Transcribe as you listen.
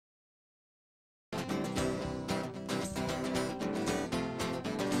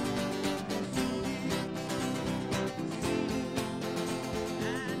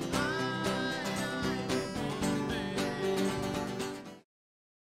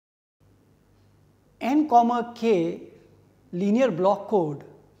n comma k linear block code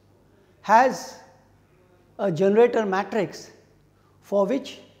has a generator matrix for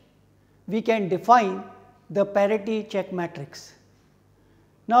which we can define the parity check matrix.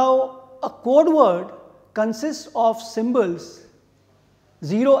 Now, a code word consists of symbols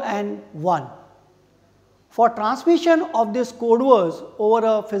 0 and 1. For transmission of these code words over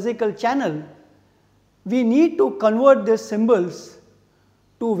a physical channel, we need to convert these symbols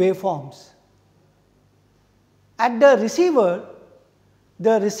to waveforms. At the receiver,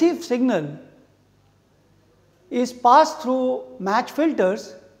 the received signal is passed through match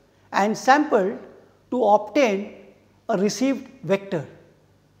filters and sampled to obtain a received vector.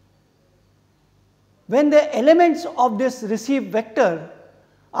 When the elements of this received vector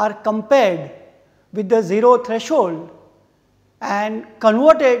are compared with the 0 threshold and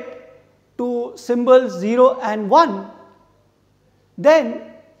converted to symbols 0 and 1,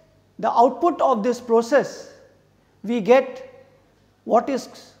 then the output of this process we get what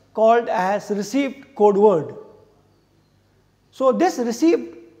is called as received code word. So, this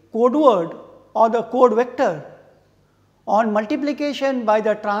received code word or the code vector on multiplication by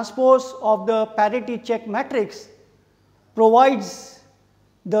the transpose of the parity check matrix provides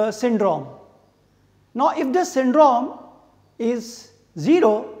the syndrome. Now, if the syndrome is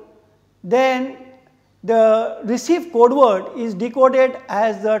 0, then the received code word is decoded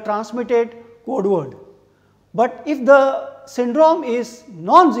as the transmitted code word. But if the syndrome is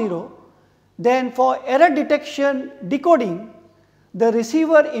non-zero, then for error detection decoding, the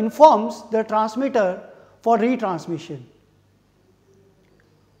receiver informs the transmitter for retransmission.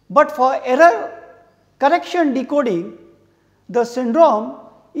 But for error correction decoding, the syndrome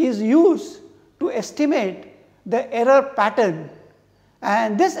is used to estimate the error pattern,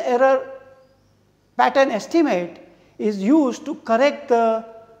 and this error pattern estimate is used to correct the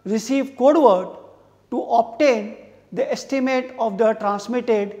received code word to obtain the estimate of the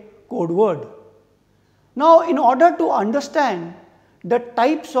transmitted code word. Now, in order to understand the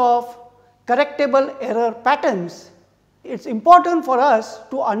types of correctable error patterns, it is important for us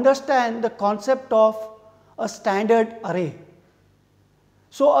to understand the concept of a standard array.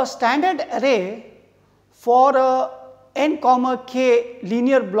 So, a standard array for a n comma k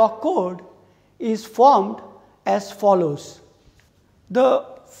linear block code is formed as follows. The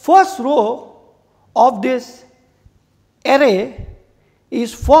first row of this array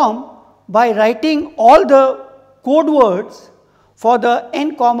is formed by writing all the code words for the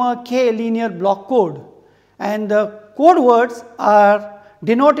n comma k linear block code, and the code words are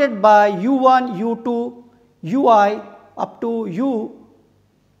denoted by u1, u2, ui up to u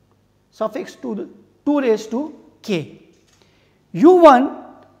suffix to the 2 raised to k. u1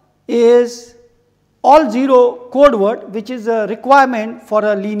 is all 0 code word, which is a requirement for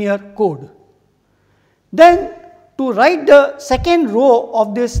a linear code. Then to write the second row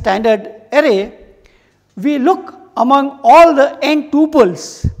of this standard array, we look among all the n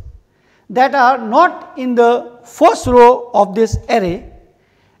tuples that are not in the first row of this array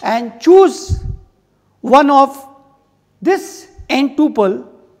and choose one of this n tuple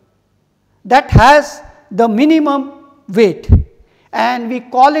that has the minimum weight, and we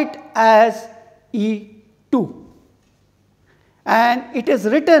call it as E2, and it is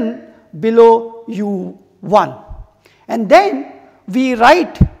written below U1, and then we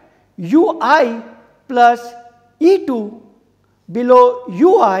write UI plus E2 below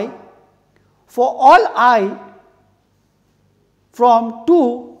UI for all I from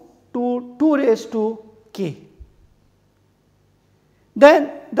 2 to 2 raised to k.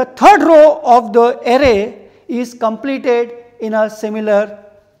 Then the third row of the array is completed in a similar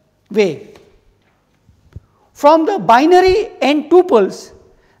way. From the binary n tuples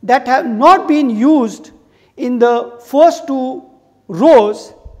that have not been used in the first 2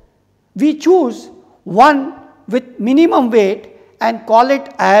 rows, we choose one with minimum weight and call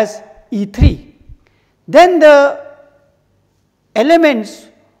it as E3. Then the elements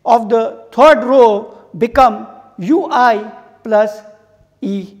of the third row become UI plus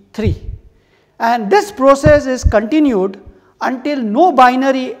E3, and this process is continued until no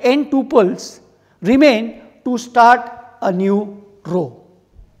binary n tuples remain to start a new row.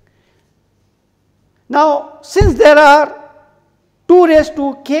 Now, since there are 2 raised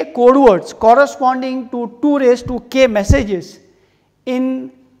to k code words corresponding to 2 raised to k messages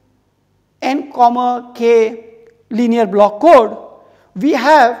in n comma k linear block code, we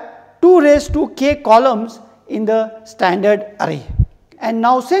have 2 raised to k columns in the standard array. And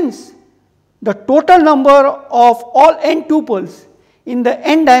now, since the total number of all n tuples in the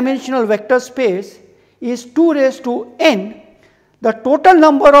n dimensional vector space is 2 raised to n, the total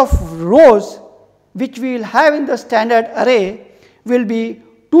number of rows which we will have in the standard array will be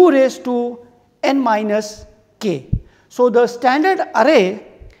 2 raised to n minus k. So, the standard array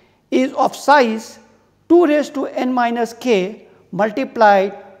is of size 2 raised to n minus k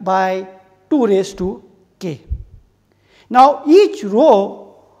multiplied by 2 raised to k. Now, each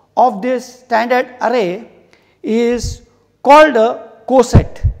row of this standard array is called a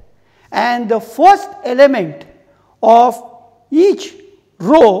coset, and the first element of each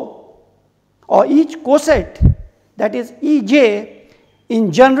row or each coset, that is Ej,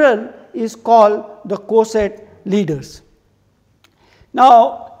 in general is called the coset leaders.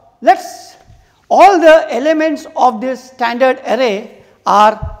 Now, all the elements of this standard array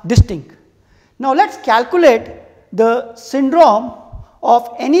are distinct. Now, let us calculate the syndrome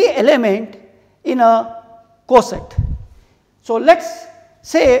of any element in a coset. So, let us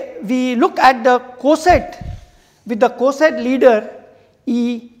say we look at the coset with the coset leader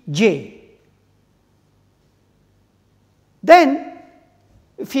Ej. Then,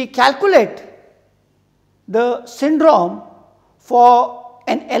 if we calculate the syndrome for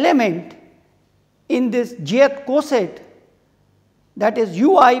an element in this jth coset, that is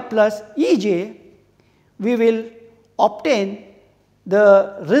ui plus Ej, we will obtain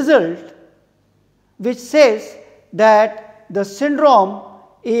the result which says that the syndrome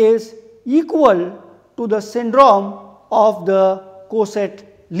is equal to the syndrome of the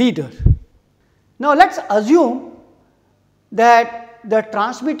coset leader. Now, let us assume that the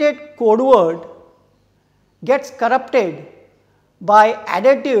transmitted code word gets corrupted by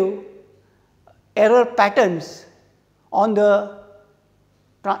additive error patterns on the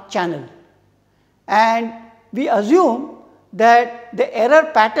channel, and we assume that the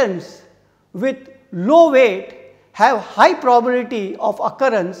error patterns with low weight have high probability of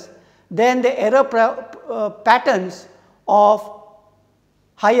occurrence than the error patterns of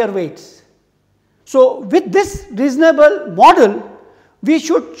higher weights. So, with this reasonable model, we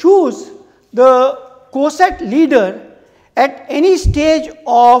should choose the coset leader at any stage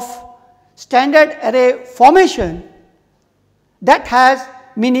of standard array formation that has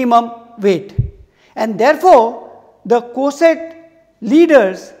minimum weight, and therefore, the coset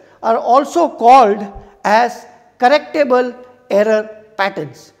leaders are also called as correctable error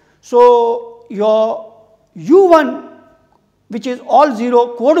patterns. So, your U1, which is all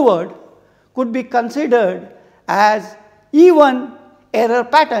 0 code word, could be considered as E1 error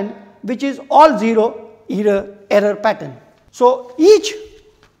pattern, which is all 0 error pattern. So, each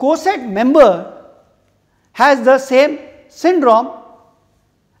coset member has the same syndrome,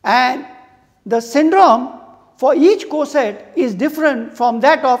 and the syndrome for each coset is different from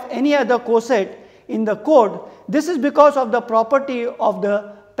that of any other coset in the code. This is because of the property of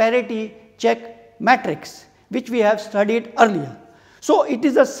the parity check matrix, which we have studied earlier. So, it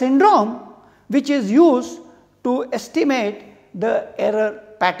is a syndrome which is used to estimate the error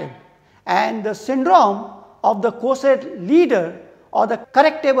pattern, and the syndrome of the coset leader or the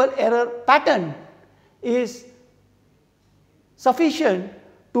correctable error pattern is sufficient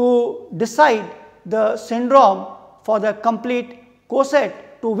to decide the syndrome for the complete coset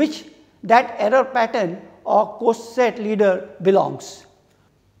to which that error pattern or coset leader belongs.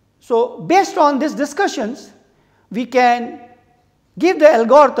 So, based on these discussions, we can give the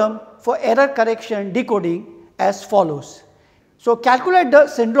algorithm for error correction decoding as follows. So, calculate the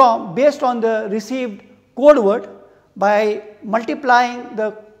syndrome based on the received code word by multiplying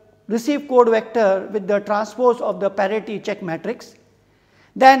the received code vector with the transpose of the parity check matrix.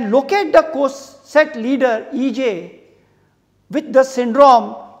 Then locate the coset leader Ej with the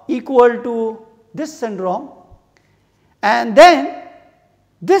syndrome equal to this syndrome, and then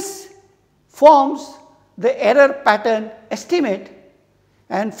this forms the error pattern estimate,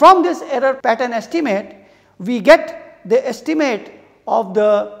 and from this error pattern estimate we get the estimate of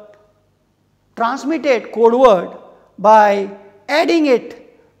the transmitted code word by adding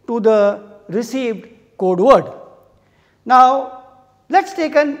it to the received code word. Now, let us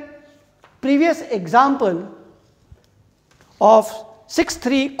take a previous example of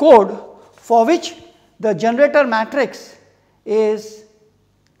 6-3 code for which the generator matrix is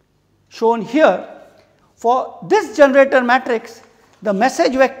shown here. For this generator matrix, the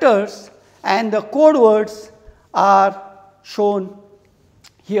message vectors and the code words are shown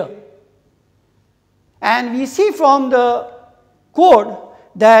here. And we see from the code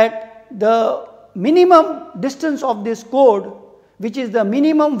that the minimum distance of this code, which is the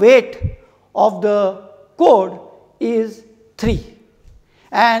minimum weight of the code, is 3.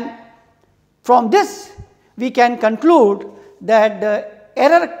 And from this we can conclude that the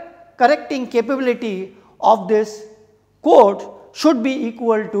error correcting capability of this code should be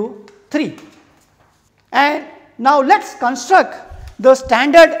equal to 3. And now let us construct the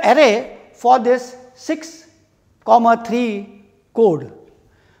standard array for this 6, 3 code.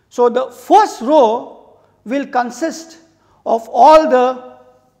 So, the first row will consist of all the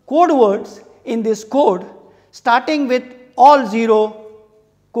code words in this code, starting with all 0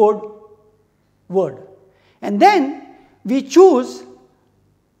 code word, and then we choose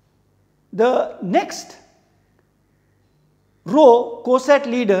the next row coset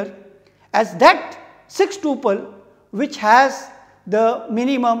leader as that 6 tuple which has the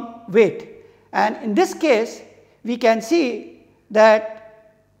minimum weight, and in this case we can see that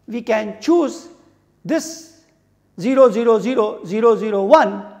we can choose this 0 0 0 0 0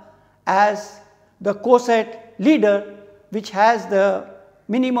 1 as the coset leader which has the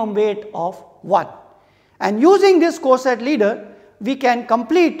minimum weight of 1, and using this coset leader we can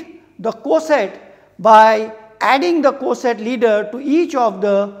complete the coset by adding the coset leader to each of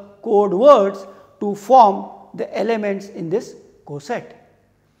the code words to form the elements in this coset.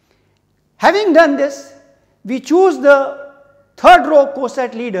 Having done this, we choose the third row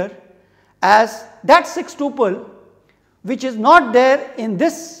coset leader as that 6 tuple which is not there in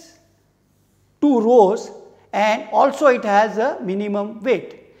this 2 rows, and also it has a minimum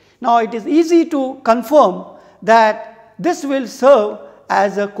weight. Now, it is easy to confirm that this will serve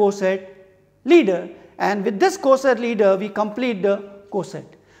as a coset leader, and with this coset leader we complete the coset.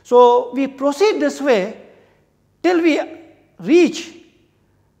 So, we proceed this way till we reach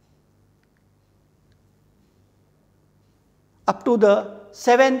up to the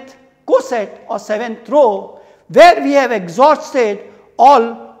 7th coset or 7th row, where we have exhausted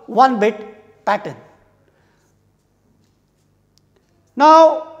all 1-bit pattern.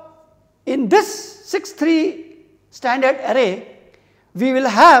 Now, in this 6-3 standard array, we will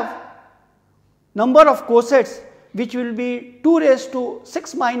have number of cosets which will be 2 raised to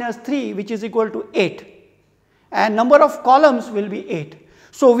 6 minus 3, which is equal to 8, and number of columns will be 8.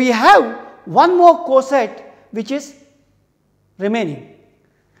 So, we have one more coset which is remaining.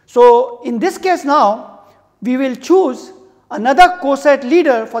 So, in this case now we will choose another coset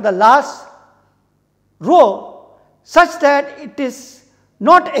leader for the last row such that it is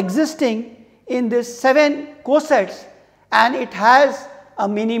not existing in this 7 cosets and it has a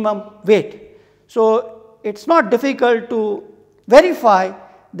minimum weight. So, it is not difficult to verify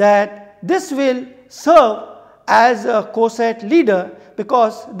that this will serve as a coset leader,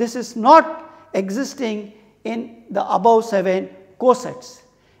 because this is not existing in the above 7 cosets,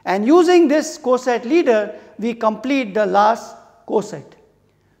 and using this coset leader we complete the last coset.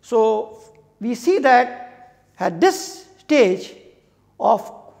 So, we see that at this stage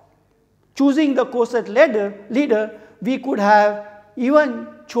of choosing the coset leader we could have even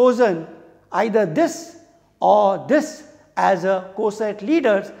chosen either this or this as a coset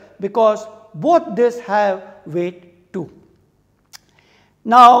leaders, because both this have weight 2.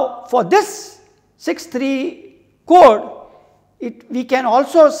 Now, for this 6-3 code, we can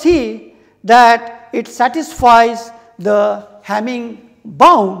also see that it satisfies the Hamming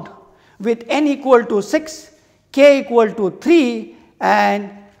bound with n equal to 6, k equal to 3 and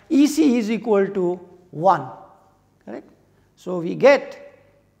EC is equal to 1, correct. So, we get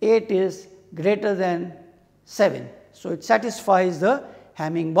 8 is greater than 7. So, it satisfies the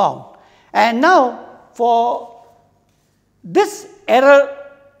Hamming bound. And now, for this error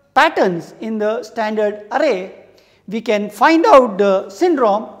patterns in the standard array, we can find out the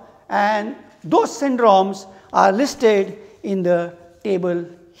syndrome, and those syndromes are listed in the table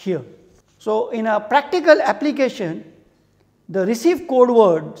here. So, in a practical application, the received code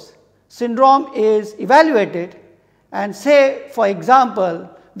words syndrome is evaluated, and say for example,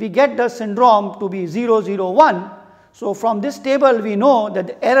 we get the syndrome to be 001. So, from this table we know that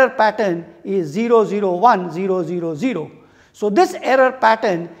the error pattern is 001 000. So, this error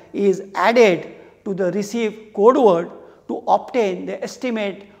pattern is added to the received code word to obtain the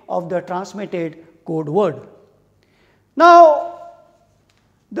estimate of the transmitted code word. Now,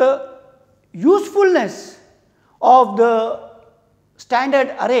 the usefulness of the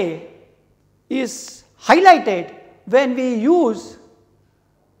standard array is highlighted when we use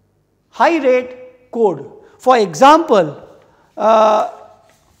high rate code. For example,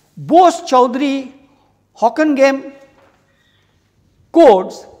 Bose-Chaudhary Hockengame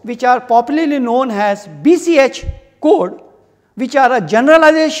codes, which are popularly known as BCH code, which are a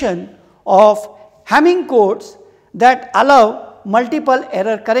generalization of Hamming codes that allow multiple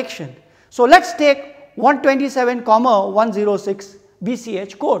error correction. So, let us take 127,106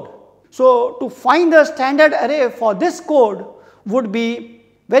 BCH code. So, to find the standard array for this code would be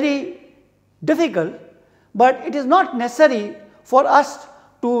very difficult, but it is not necessary for us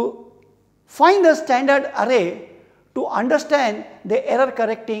to find the standard array to understand the error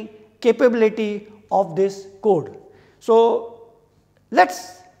correcting capability of this code. So, let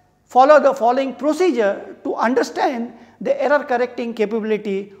us follow the following procedure to understand the error correcting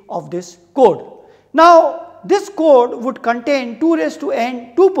capability of this code. Now, this code would contain 2 raised to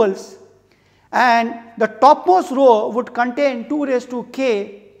n tuples, and the topmost row would contain 2 raised to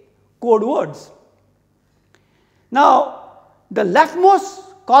k code words. Now, the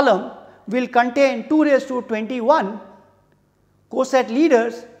leftmost column will contain 2 raised to 21 coset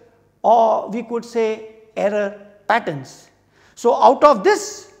leaders, or we could say error patterns. So, out of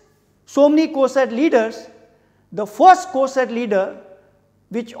this so many coset leaders, the first coset leader,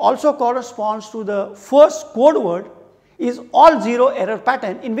 which also corresponds to the first code word, is all 0 error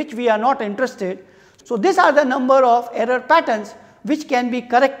pattern, in which we are not interested. So, these are the number of error patterns which can be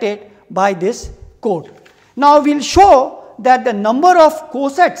corrected by this code. Now, we will show that the number of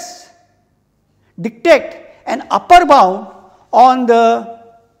cosets dictate an upper bound on the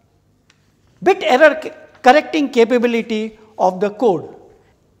bit error correcting capability of the code.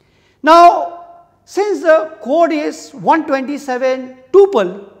 Now, since the code is 127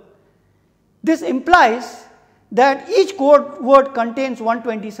 tuple, this implies that each code word contains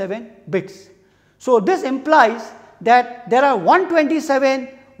 127 bits. So, this implies that there are 127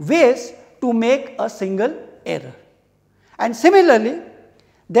 ways to make a single error, and similarly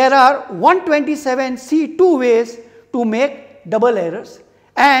there are 127 C2 ways to make double errors,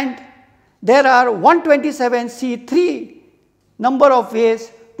 and there are 127 C3 number of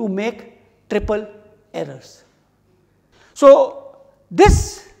ways to make triple errors. So,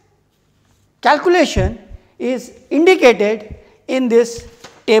 this calculation is indicated in this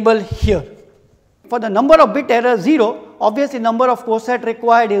table here. For the number of bit error 0, obviously number of coset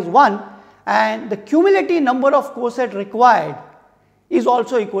required is 1, and the cumulative number of coset required is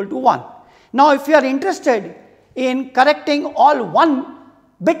also equal to 1. Now, if you are interested in correcting all 1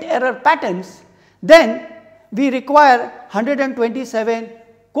 bit error patterns, then we require 127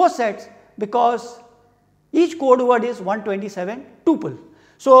 cosets, because each code word is 127 tuple.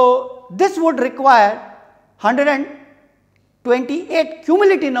 So, this would require 128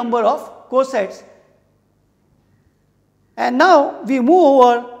 cumulative number of cosets. And now, we move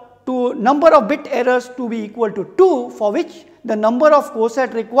over to number of bit errors to be equal to 2, for which the number of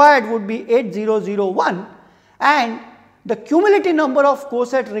coset required would be 8001, and the cumulative number of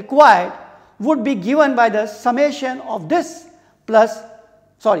coset required would be given by the summation of this plus,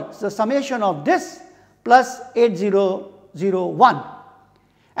 the summation of this plus 8001,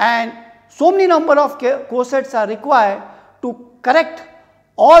 and so many number of cosets are required to correct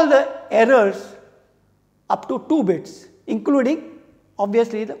all the errors up to 2 bits, including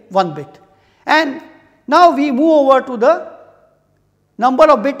obviously the 1 bit. And now we move over to the number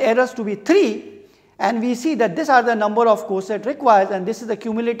of bit errors to be 3, and we see that these are the number of coset required, and this is the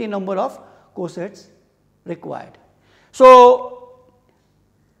cumulative number of cosets required. So,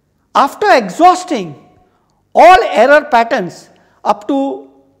 after exhausting all error patterns up to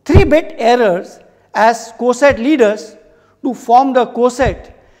 3 bit errors as coset leaders to form the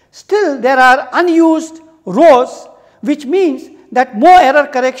coset, still there are unused rows, which means that more error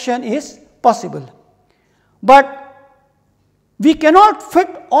correction is possible. But we cannot fit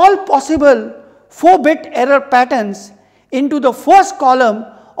all possible 4 bit error patterns into the first column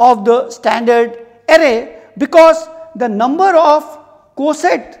of the standard array, because the number of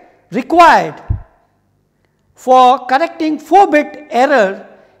coset required for correcting 4 bit error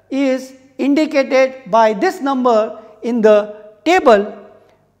is indicated by this number in the table,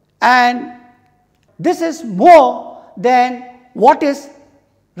 and this is more than what is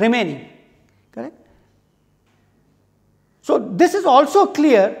remaining, correct. So, this is also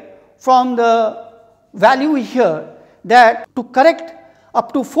clear from the value here, that to correct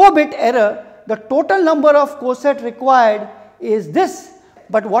up to 4 bit error, the total number of coset required is this,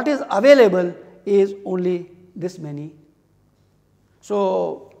 but what is available is only this many.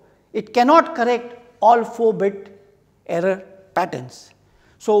 So, it cannot correct all 4 bit error patterns.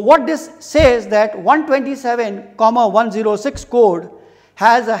 So, what this says that 127,106 code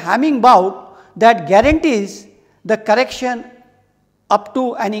has a Hamming bound that guarantees the correction up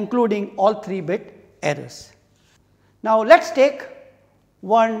to and including all 3 bit errors. Now, let us take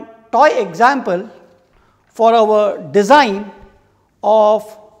one toy example for our design of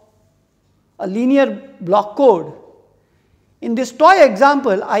a linear block code. In this toy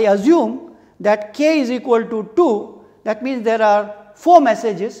example, I assume that k is equal to 2, that means there are 4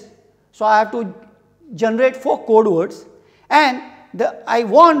 messages. So, I have to generate 4 code words, and I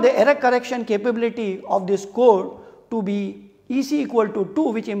want the error correction capability of this code to be EC equal to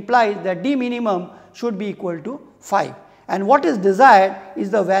 2, which implies that D minimum should be equal to 5, and what is desired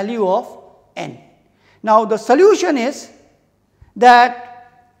is the value of n. Now, the solution is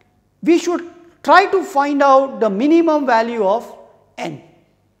that we should try to find out the minimum value of n,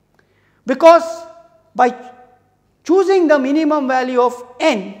 because by choosing the minimum value of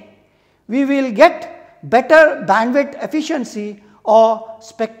n, we will get better bandwidth efficiency or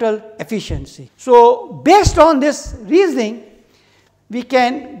spectral efficiency. So, based on this reasoning, we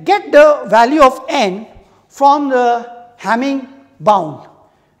can get the value of n from the Hamming bound.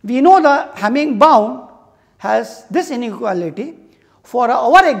 We know the Hamming bound has this inequality. For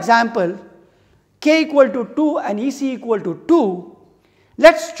our example, k equal to 2 and EC equal to 2,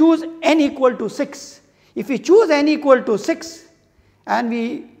 let us choose n equal to 6. If we choose n equal to 6 and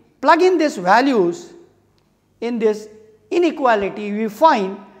we plug in these values in this inequality, we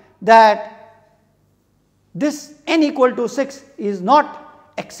find that this n equal to 6 is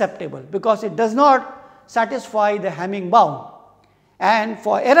not acceptable, because it does not satisfy the Hamming bound, and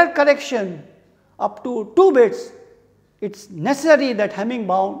for error correction up to 2 bits, it is necessary that Hamming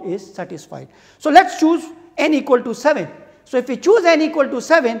bound is satisfied. So, let us choose n equal to 7. So, if we choose n equal to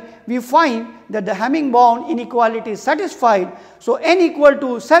 7, we find that the Hamming bound inequality is satisfied. So, n equal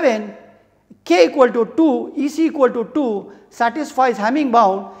to 7, k equal to 2, EC equal to 2 satisfies Hamming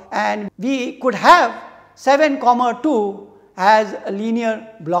bound, and we could have 7, 2 as a linear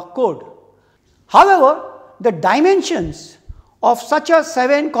block code. However, the dimensions of such a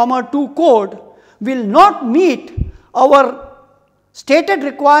 7, 2 code will not meet our stated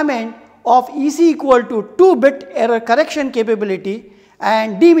requirement of EC equal to 2-bit error correction capability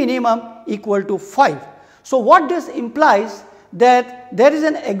and D minimum equal to 5. So, what this implies, that there is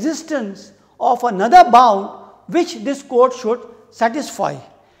an existence of another bound which this code should satisfy,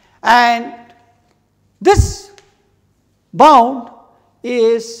 and this bound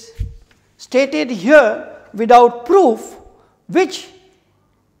is stated here without proof, which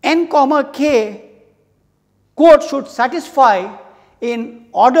n k code should satisfy in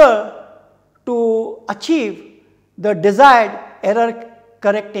order to achieve the desired error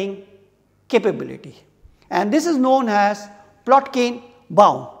correcting capability, and this is known as Plotkin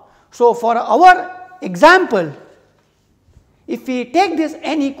bound. So, for our example, if we take this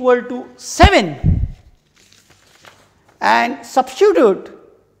n equal to 7 and substitute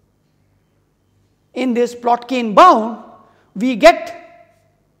in this Plotkin bound, we get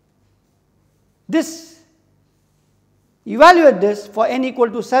this, evaluate this for n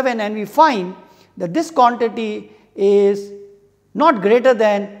equal to 7, and we find that this quantity is not greater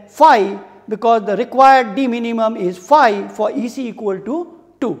than 5, because the required D minimum is 5 for EC equal to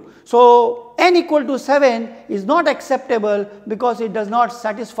 2. So, n equal to 7 is not acceptable because it does not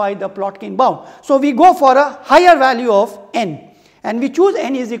satisfy the Plotkin bound. So, we go for a higher value of n, and we choose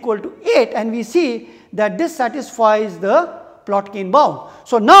n is equal to 8, and we see that this satisfies the Plotkin bound.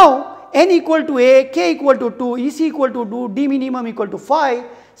 So, now n equal to a, k equal to 2, EC equal to 2, D minimum equal to 5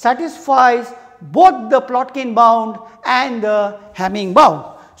 satisfies both the Plotkin bound and the Hamming bound.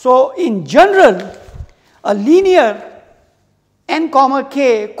 So, in general, a linear n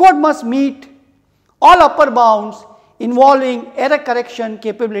k code must meet all upper bounds involving error correction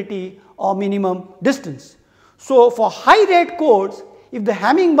capability or minimum distance. So, for high rate codes, if the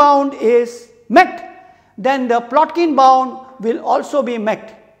Hamming bound is met, then the Plotkin bound will also be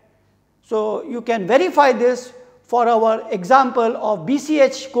met. So, you can verify this for our example of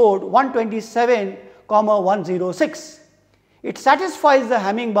BCH code 127,106. It satisfies the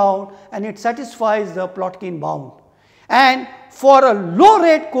Hamming bound and it satisfies the Plotkin bound. And for a low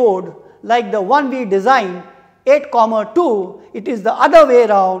rate code like the one we designed 8,2, it is the other way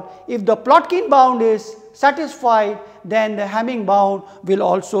around. If the Plotkin bound is satisfied, then the Hamming bound will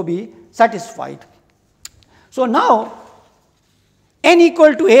also be satisfied. So, now n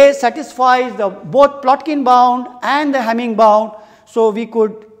equal to a satisfies the both Plotkin bound and the Hamming bound. So, we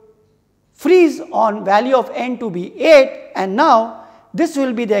could freeze on value of n to be 8, and now this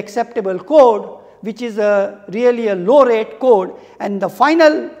will be the acceptable code, which is really a low rate code, and the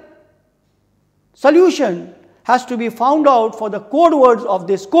final solution has to be found out for the code words of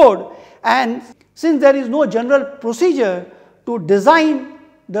this code. And since there is no general procedure to design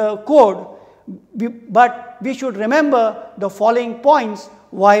the code, but we should remember the following points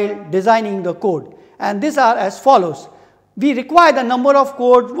while designing the code, and these are as follows. We require the number of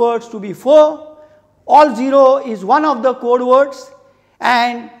code words to be 4, all 0 is one of the code words,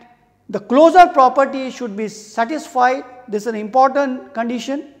 and the closure property should be satisfied. This is an important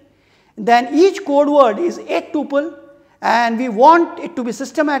condition. Then each code word is 8 tuple, and we want it to be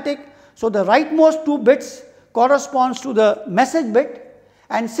systematic. So, the rightmost 2 bits corresponds to the message bit,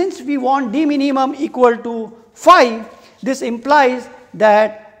 and since we want d minimum equal to 5, this implies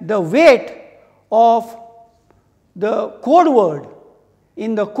that the weight of the code word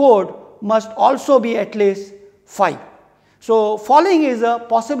in the code must also be at least 5. So, following is a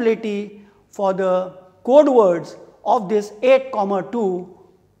possibility for the code words of this 8,2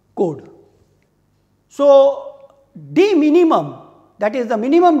 code. So, d minimum, that is the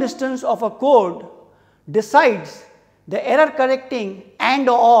minimum distance of a code, decides the error correcting and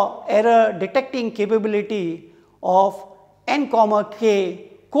or error detecting capability of n,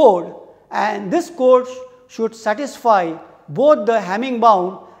 k code, and this code should satisfy both the Hamming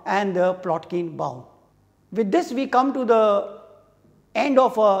bound and the Plotkin bound. With this we come to the end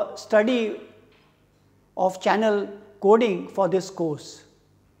of a study of channel coding for this course,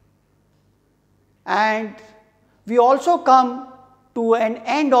 and we also come to an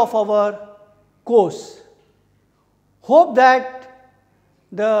end of our course. Hope that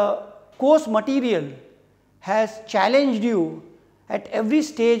the course material has challenged you at every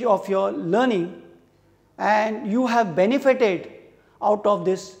stage of your learning and you have benefited out of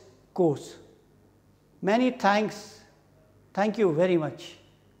this course. Many thanks. Thank you very much.